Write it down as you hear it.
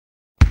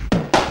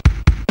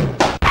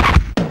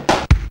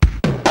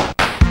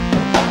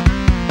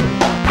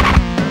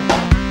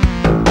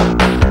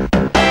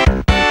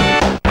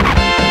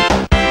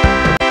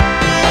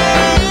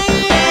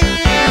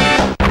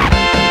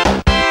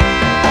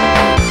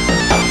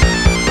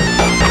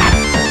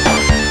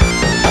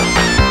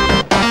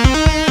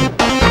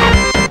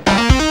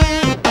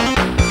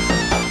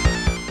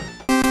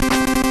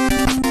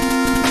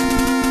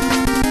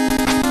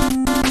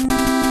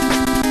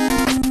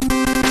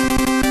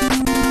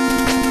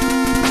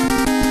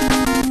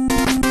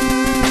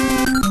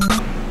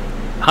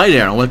Hi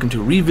there and welcome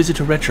to Revisit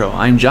to Retro.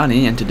 I'm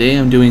Johnny and today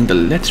I'm doing the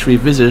Let's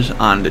Revisit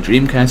on the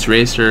Dreamcast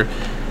Racer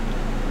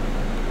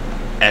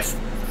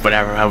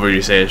however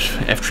you say it,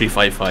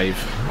 F355.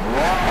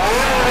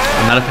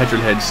 I'm not a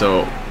petrol head,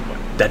 so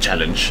that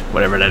challenge,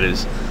 whatever that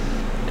is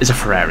a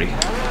Ferrari.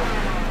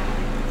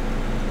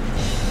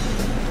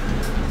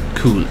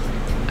 Cool.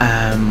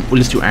 We'll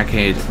just do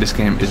arcade. This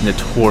game is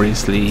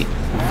notoriously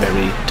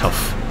very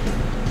tough.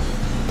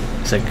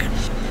 It's like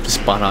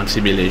spot on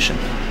simulation.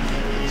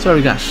 So what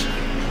we got?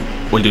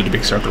 We'll do the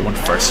big circle one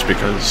first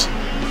because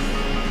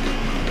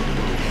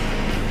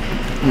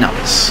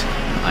novice.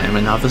 I am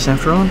a novice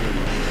after all.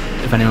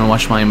 If anyone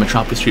watched my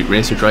Metropolis Street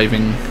Racer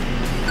driving,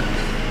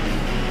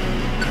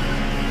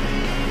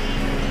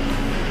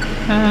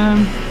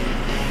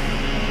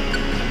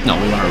 no,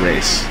 we want to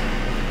race.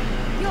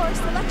 Your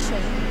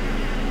selection.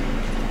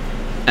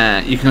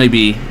 You can only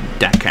be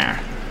that car,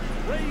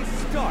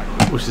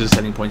 which is the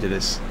selling point of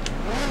this.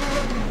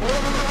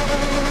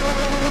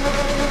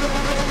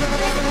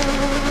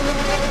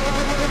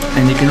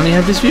 And you can only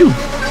have this view.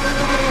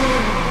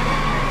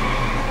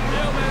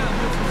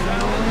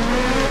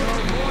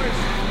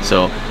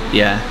 So,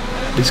 yeah,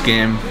 this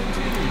game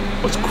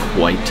was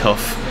quite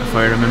tough, if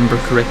I remember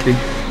correctly.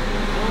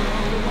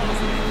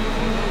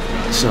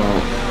 So,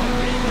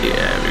 yeah,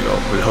 there we go.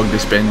 We'll hug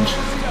this bend.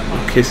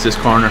 We'll kiss this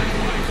corner.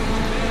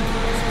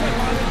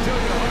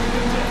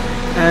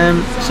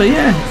 So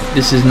yeah,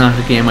 this is not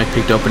a game I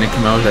picked up when it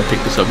came out. I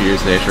picked this up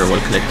years later while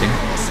collecting.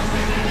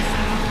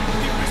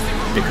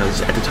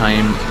 Because at the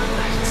time,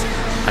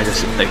 I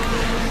just a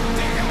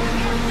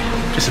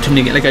too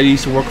many. Like I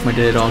used to work for my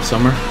dad all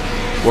summer,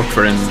 worked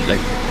for him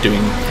like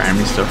doing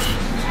farming stuff,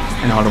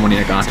 and all the money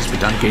I got to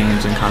spent on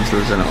games and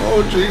consoles. And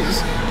oh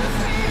jeez,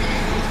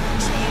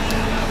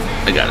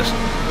 I got it.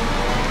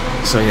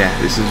 So yeah,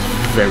 this is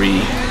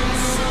very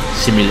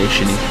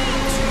simulation-y.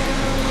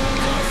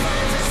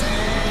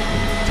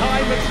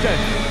 Time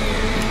extension.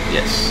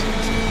 Yes,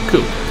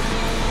 cool.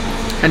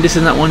 And this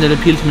is not one that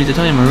appealed to me at the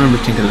time. I remember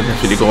thinking that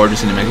that's really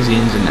gorgeous in the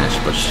magazines and that,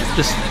 but it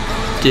just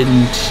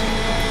didn't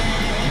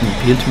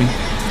appeal to me.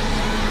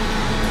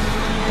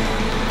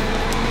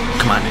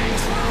 Come on.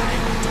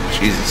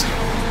 Jesus.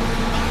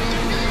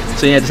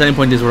 So yeah, the selling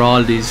point is where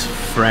all these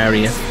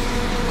Ferrari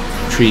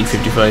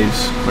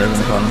F355s, whatever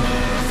they call them.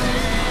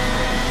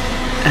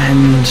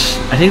 And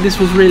I think this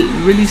was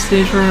released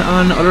later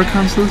on other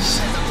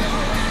consoles.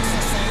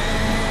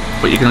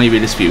 But you can only be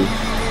this view.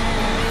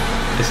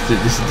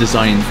 This is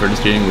designed for the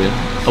steering wheel,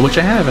 which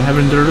I have it in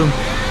the other room.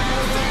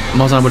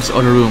 I'm also on about this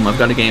other room. I've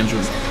got a games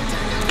room,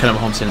 kind of a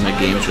home cinema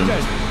games room,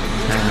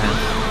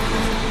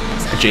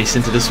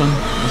 adjacent to this one,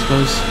 I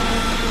suppose.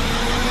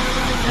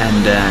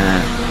 And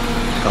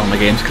all my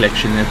games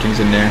collection and everything's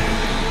in there.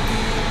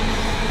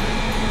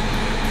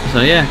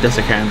 So yeah, that's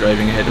the car I'm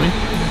driving ahead of me.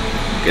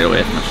 Get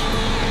away from it.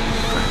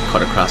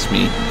 Cut across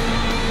me.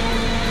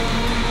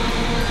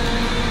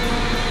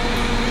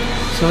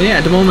 So yeah,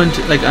 at the moment,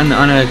 like on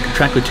a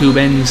track with two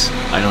bends,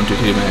 I don't do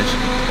too bad.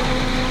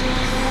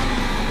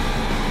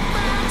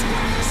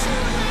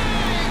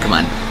 Come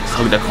on,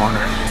 hug that corner.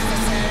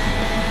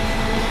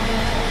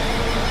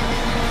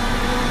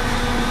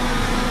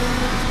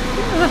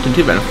 Not doing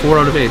too bad, a 4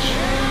 out of 8.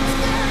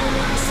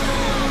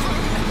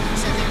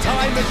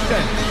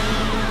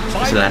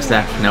 So that's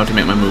that. Now to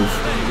make my move.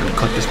 I'm gonna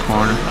cut this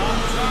corner.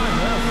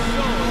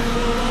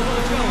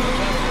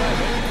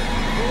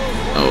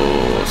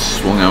 Oh,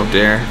 swung out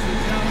there.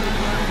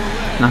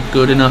 Not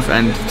good enough,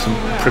 and some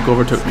prick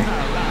overtook me.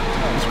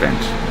 It's grand. I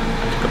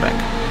have to go back.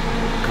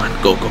 Come on,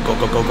 go, go, go,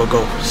 go, go, go,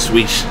 go.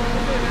 Sweet.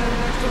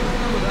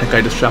 That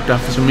guy just dropped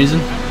off for some reason.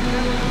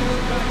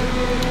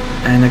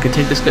 And I could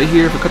take this guy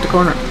here if I cut the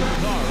corner.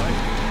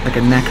 Like a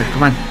knacker.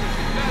 Come on.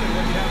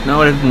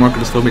 No, it didn't work.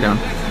 It'll slow me down.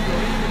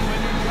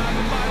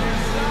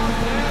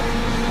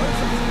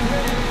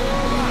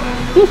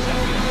 Woo.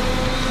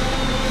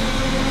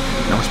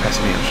 Now it's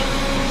passing me out.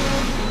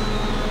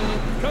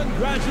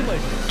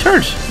 Congratulations.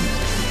 Third.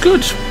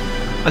 Good.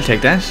 I'll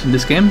take that in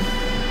this game.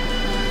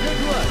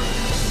 Good luck.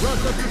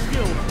 Brush up your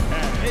skills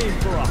and aim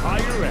for a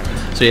higher end.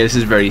 So yeah, this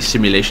is very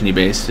simulation-y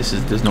based.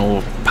 There's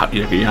no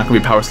you're not gonna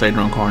be power sliding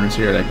around corners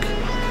here. Like,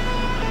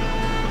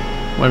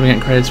 why are we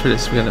getting credits for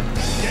this? We gotta,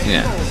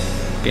 yeah,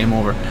 game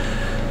over.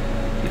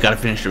 We gotta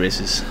finish the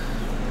races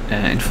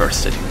in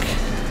first, I think.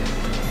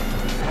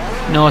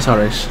 No, it's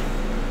alright.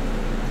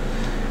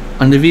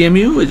 On the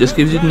VMU, it just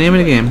gives you the name of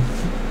the game.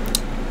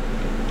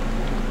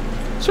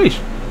 Sweet.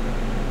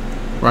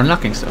 We're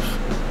unlocking stuff.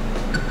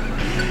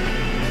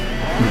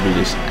 Maybe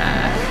just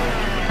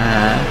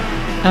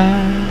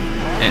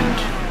end.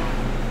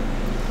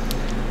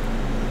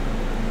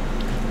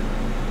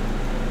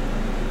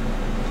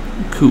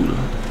 Cool.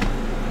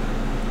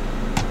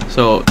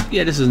 So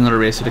yeah, this is another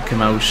race that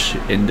came out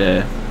in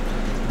the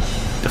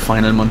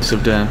final months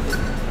of the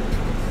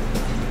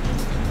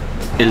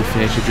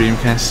ill-fated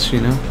Dreamcast. You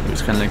know, it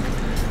was kind of like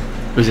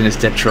it was in its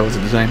death throes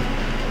at the time.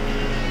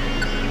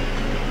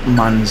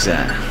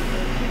 Monza.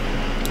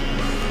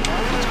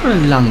 Let's go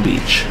to Long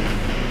Beach.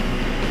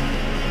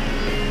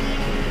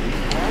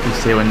 You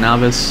stay with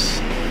novice.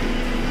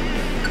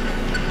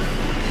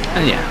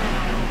 And yeah.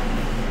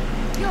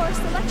 Your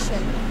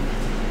selection.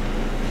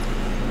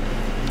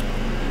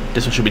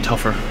 This one should be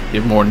tougher.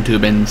 You have more than 2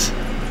 bins.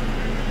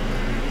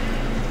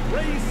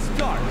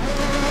 Start.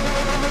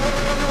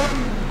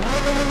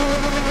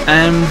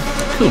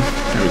 Cool.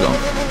 There we go.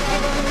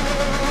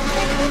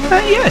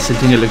 Yes, I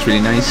think it looks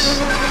really nice.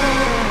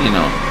 You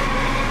know,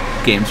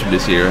 games from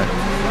this era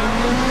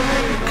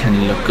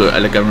can look good.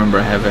 Like I remember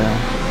I have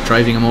a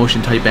Driving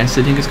Emotion Type S,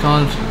 I think it's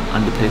called,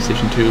 on the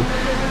PlayStation 2.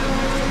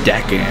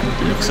 That game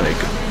looks like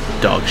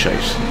dog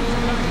shite.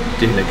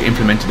 They like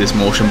implemented this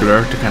motion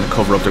blur to kind of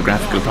cover up their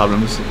graphical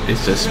problems.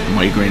 It's just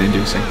migraine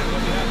inducing.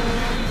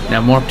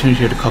 Now more opportunity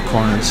here to cut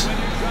corners.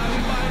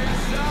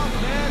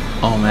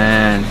 Oh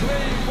man.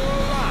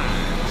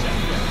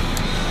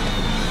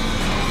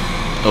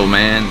 Oh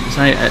man.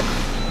 Sorry, I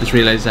just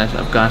realised that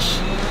I've got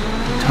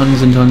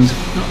tons and tons.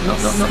 No.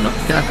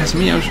 You're not passing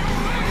me out.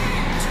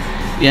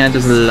 Yeah,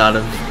 there's a lot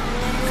of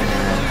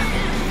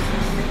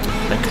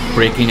like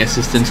braking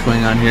assistance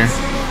going on here.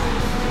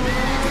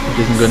 It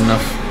isn't good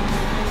enough.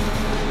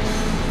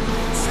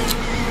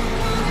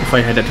 If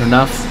I had that turned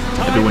off,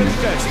 I'd be winning.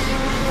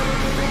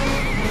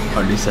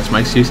 Or at least that's my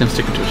excuse, I'm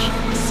sticking to it.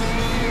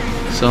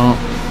 So,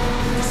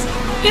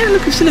 yeah,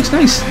 look, it still looks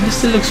nice. This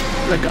still looks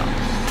like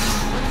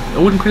I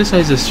wouldn't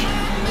criticize this.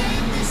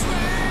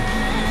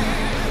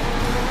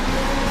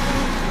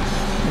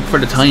 For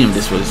the time,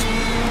 this was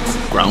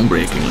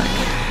groundbreaking, like.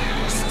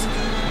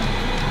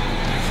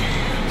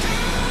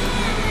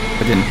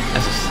 But then,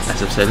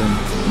 as I've said in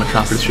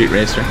Metropolis Street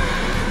Racer,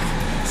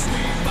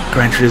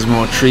 Gran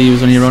Turismo 3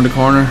 was only around the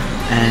corner,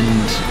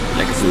 and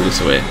like I threw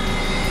this away.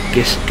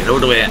 Get out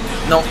of the way!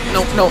 No!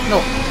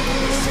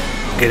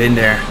 Get in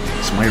there!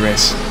 It's my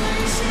race.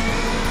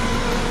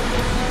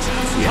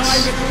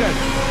 Yes.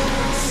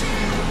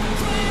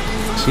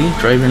 See,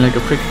 driving like a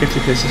prick, get to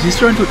places. He's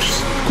trying to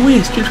just go away.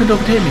 He's still trying to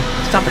overtake me.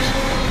 Stop it!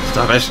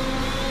 Stop it!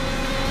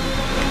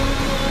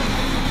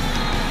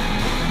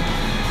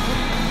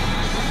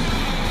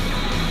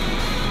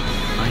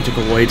 I took a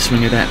wide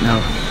swing at that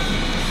now.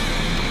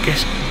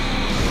 Get.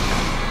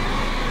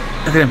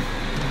 Look at him.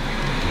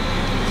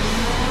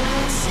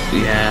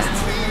 Yeah.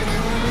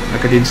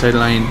 Look at the inside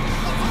line.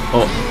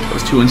 Oh, that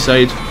was 2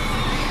 inside.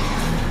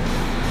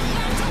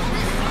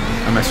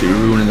 I'm actually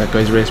ruining that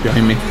guy's race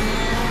behind me.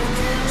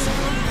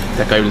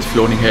 That guy with his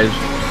floating head.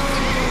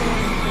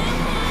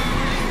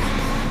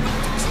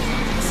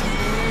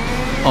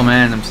 Oh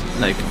man, I'm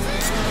like,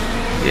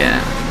 yeah.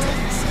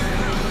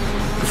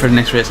 For the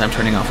next race, I'm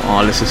turning off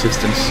all this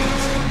assistance.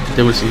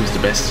 They will see who's the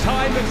best. Go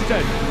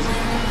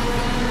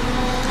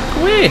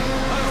away!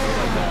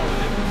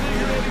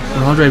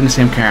 We're all driving the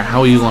same car.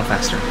 How are you going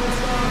faster?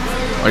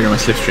 Oh, you're my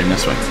slipstream,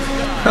 that's why.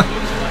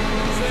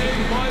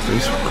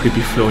 This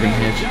creepy floating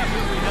head.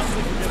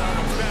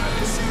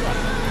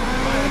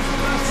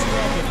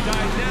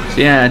 So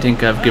yeah, I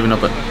think I've given up.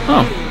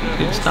 Oh,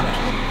 it stopped.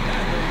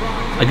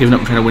 I've given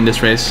up trying to win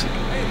this race.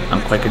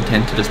 I'm quite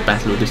content to just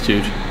battle with this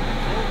dude.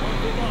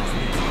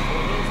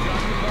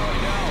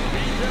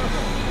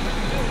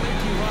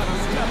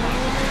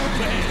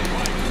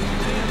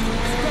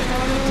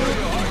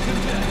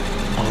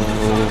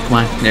 Oh, come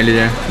on, nearly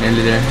there.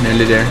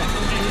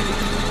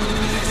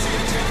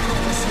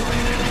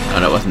 Oh,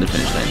 that wasn't the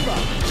finish line.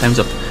 Time's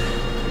up.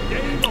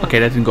 Okay,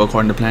 that didn't go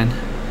according to plan.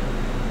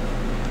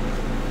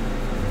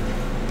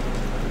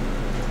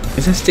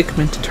 Is that stick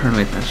meant to turn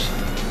like that?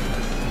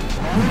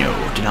 No,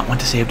 do not want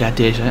to save that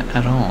data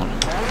at all.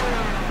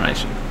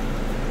 Right.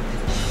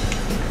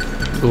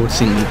 Go with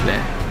single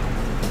play.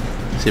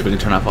 See if we can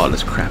turn off all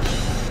this crap.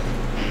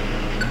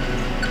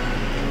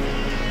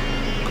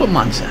 Come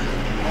on, sir.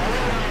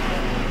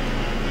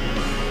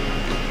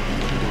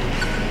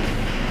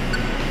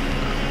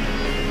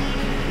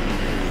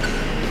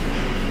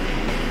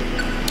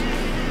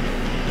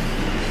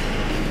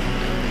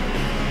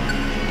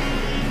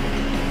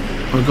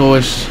 We'll go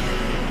with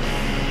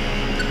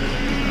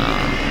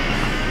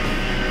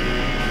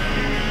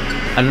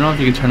I don't know if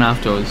you can turn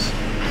off those.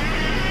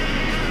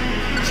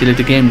 See, like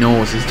the game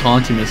knows, it's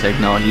taunting me. It's like,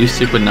 no, you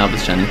stick with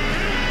novice, Johnny.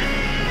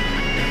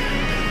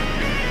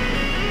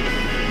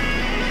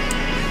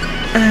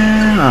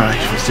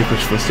 Alright,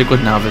 we'll stick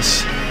with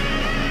novice.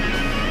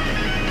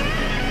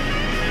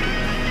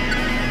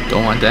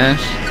 Don't want that.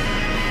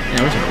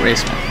 Yeah, we're taking a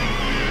race, man.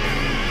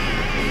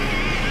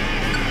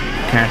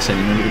 Car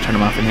setting, maybe we can turn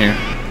them off in here.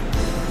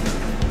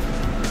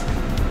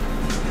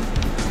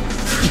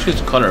 Choose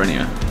the colour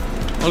anyway.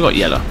 We'll go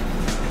yellow.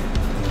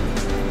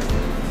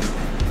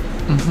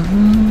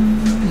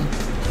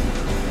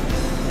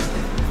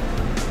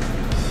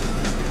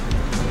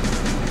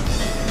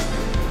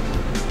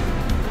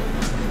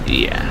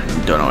 Yeah,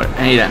 don't know what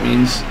any of that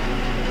means.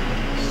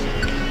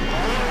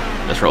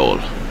 Let's roll.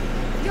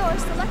 Your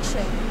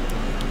selection.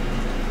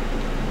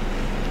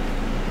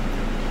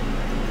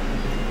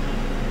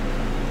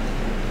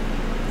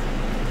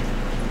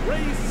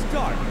 Race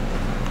start.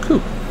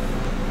 Cool.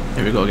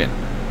 Here we go again.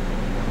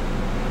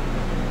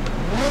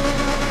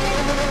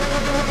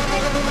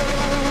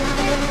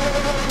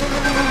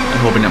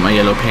 my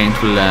yellow paint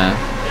will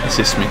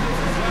assist me.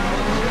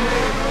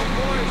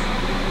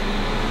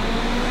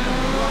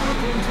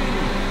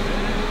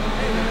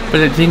 But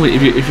the thing with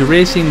if you're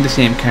racing the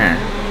same car,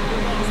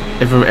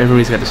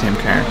 everybody's got the same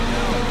car.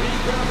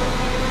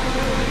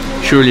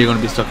 Surely you're going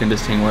to be stuck in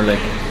this thing where like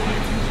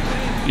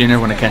you're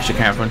never going to catch the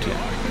car in front of you,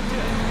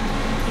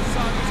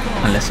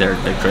 unless they're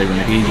like driving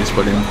like Aegis.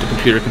 But in the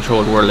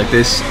computer-controlled world like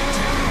this,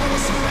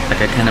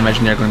 like I can't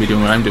imagine they're going to be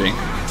doing what I'm doing.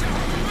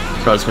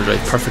 They're just going to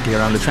drive perfectly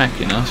around the track,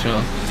 you know.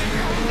 So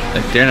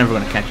like they're never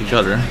going to catch each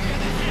other,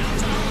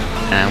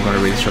 and I'm going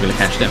to really struggle to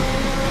catch them.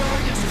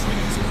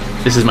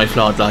 This is my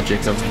flawed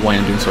logic of why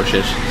I'm doing so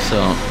shit.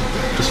 So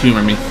just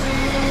humour me.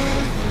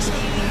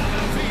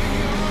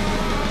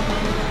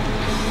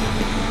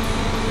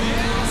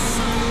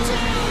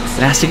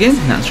 Last again,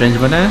 nothing strange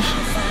about that.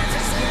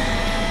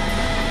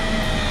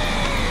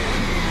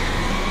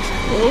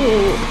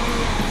 Oh.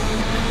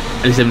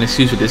 At least I have an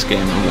excuse with this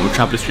game. With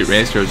Tropical Street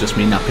Racer, it was just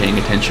me not paying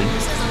attention.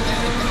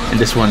 And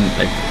this one,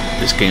 like,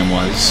 this game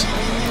was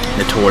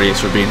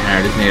notorious for being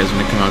hard as nails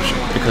when it came out,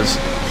 because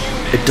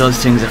it does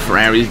things that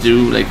Ferraris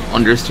do, like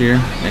understeer,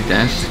 like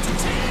that.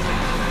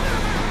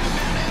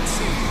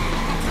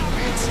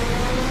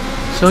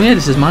 So yeah,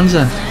 this is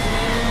Monza.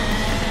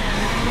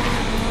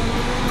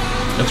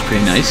 Looks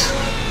pretty nice.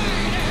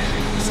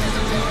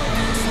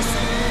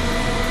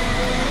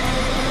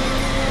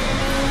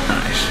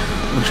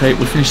 Alright,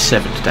 we'll finish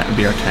 7th, that will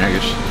be our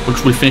target.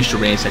 We'll finish the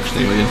race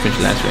actually, we didn't finish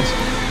the last race.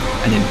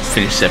 And then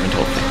finish 7th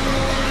hopefully.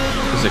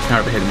 There's a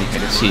car ahead of me, I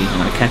can see, I'm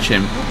gonna catch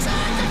him.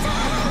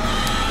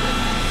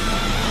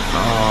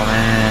 Oh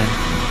man.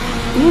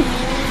 Ooh.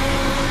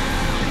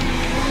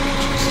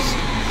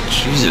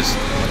 Jesus.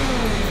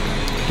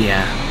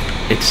 Yeah,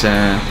 it's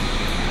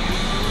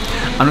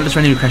I'm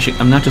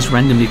not just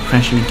randomly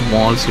crashing into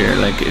walls here.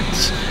 Like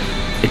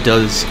it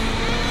does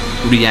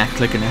react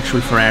like an actual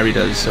Ferrari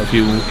does. So if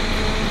you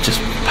just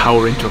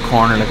power into a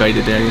corner like I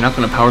did there, you're not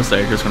going to power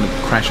slide. You're just going to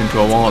crash into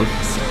a wall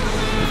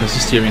because the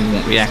steering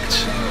won't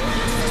react.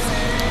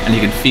 And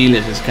you can feel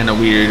it. It's kind of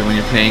weird when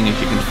you're playing it.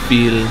 You can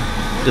feel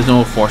there's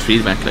no force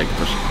feedback, like,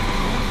 but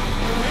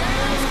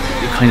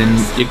you kind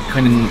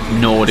of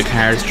know the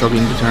car is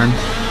struggling to turn.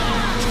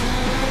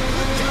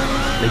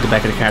 Like the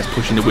back of the car is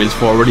pushing the wheels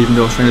forward even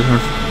though it's trying to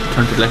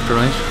turn to the left or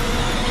right.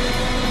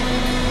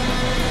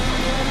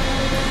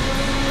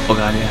 Oh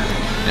god, yeah.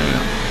 There we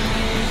go.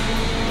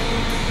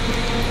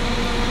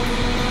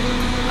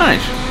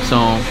 Alright,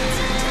 so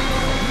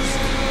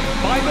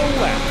Final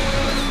lap.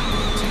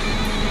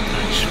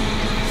 Nice.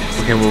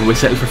 Okay, well, we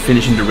settled for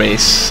finishing the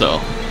race, so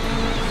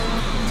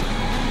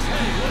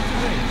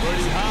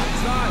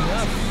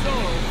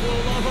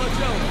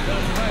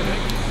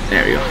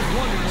there we go.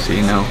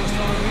 See now.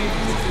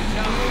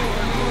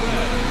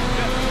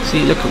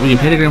 See, look, when you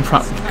play the game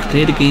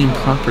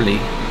properly,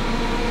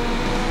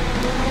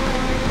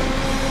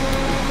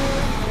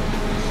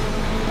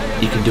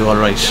 you can do all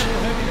right.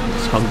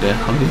 Just hug the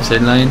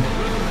inside line.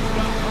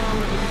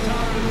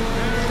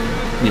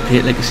 And you play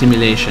it like a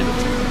simulation.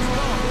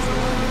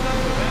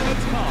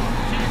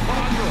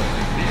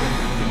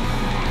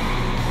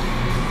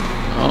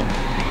 Oh,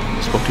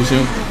 spoke too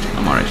soon.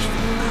 I'm alright.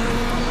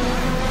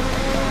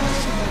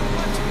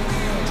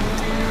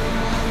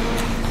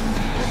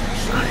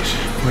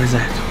 Where's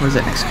that? Where's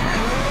that next car?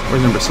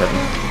 Where's number 7?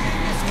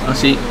 Oh,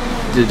 see,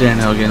 there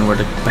now again where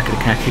the back of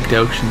the car kicked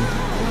out and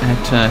I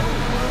had to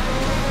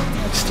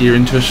steer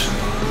into it.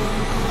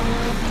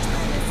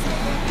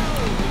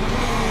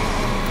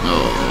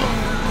 Oh.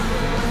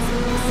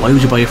 Why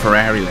would you buy a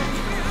Ferrari, like?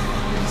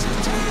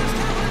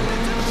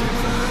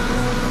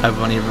 I've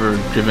only ever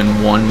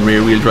driven one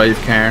rear wheel drive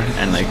car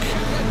and like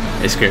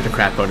it scared the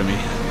crap out of me.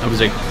 I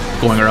was like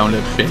going around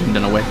a bend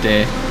on a wet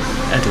day.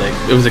 At like,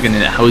 it was like in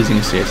a housing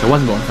estate, so I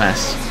wasn't going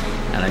fast,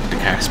 and like the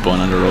car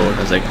spun on the road.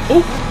 I was like,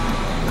 oh,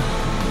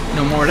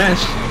 no more of that.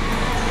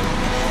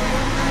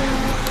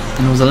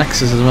 And it was a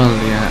Lexus as well,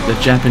 the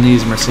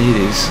Japanese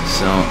Mercedes.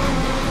 So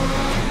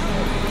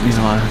you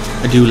know,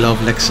 I do love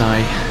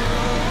Lexi.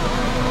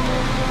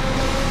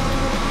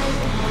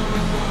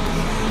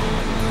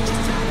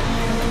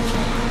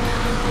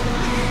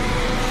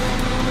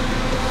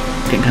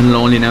 Getting kind of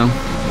lonely now.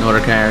 No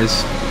other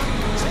cars.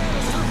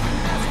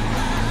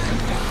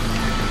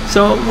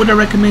 So would I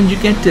recommend you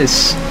get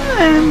this?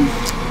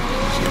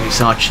 If you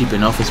saw it cheap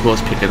enough, I suppose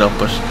pick it up,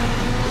 but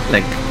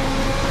like,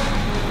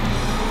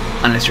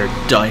 unless you're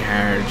a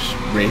die-hard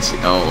racing,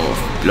 oh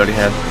bloody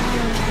hell,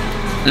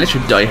 unless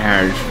you're a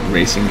die-hard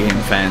racing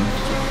game fan,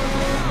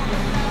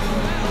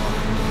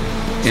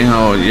 you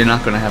know, you're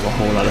not going to have a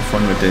whole lot of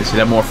fun with this. You'll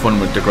have more fun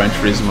with the Gran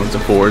Turismos, the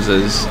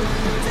Forzas,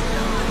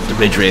 the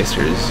Ridge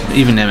Racers,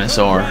 even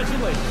MSR.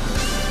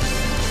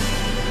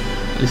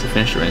 At least I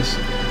finished the race.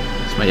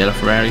 It's my yellow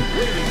Ferrari.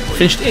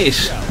 Finished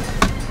 8th.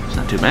 It's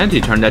not too bad.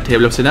 You turned that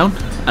table upside down.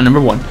 And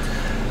number 1.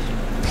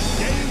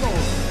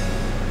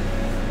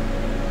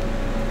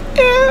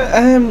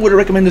 Yeah, would I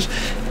recommend it?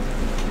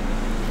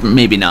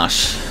 Maybe not.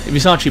 If you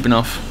saw it cheap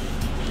enough,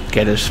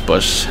 get it.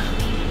 But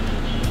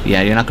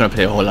yeah, you're not going to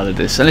play a whole lot of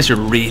this unless you're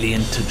really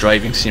into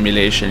driving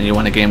simulation and you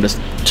want a game that's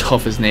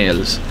tough as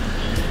nails.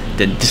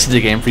 Then this is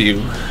the game for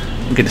you.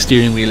 You get a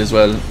steering wheel as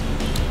well,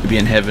 you'll be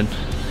in heaven.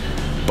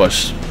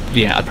 But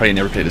yeah, I'll probably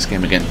never play this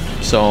game again.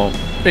 So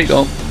there you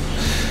go.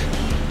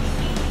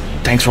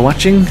 Thanks for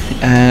watching.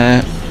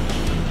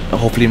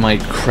 Hopefully my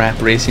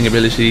crap racing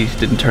ability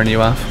didn't turn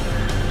you off.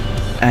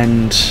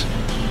 And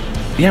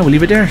yeah, we'll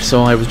leave it there.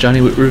 So I was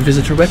Johnny with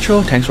Revisitor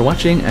Retro. Thanks for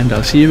watching, and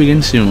I'll see you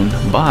again soon.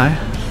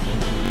 Bye.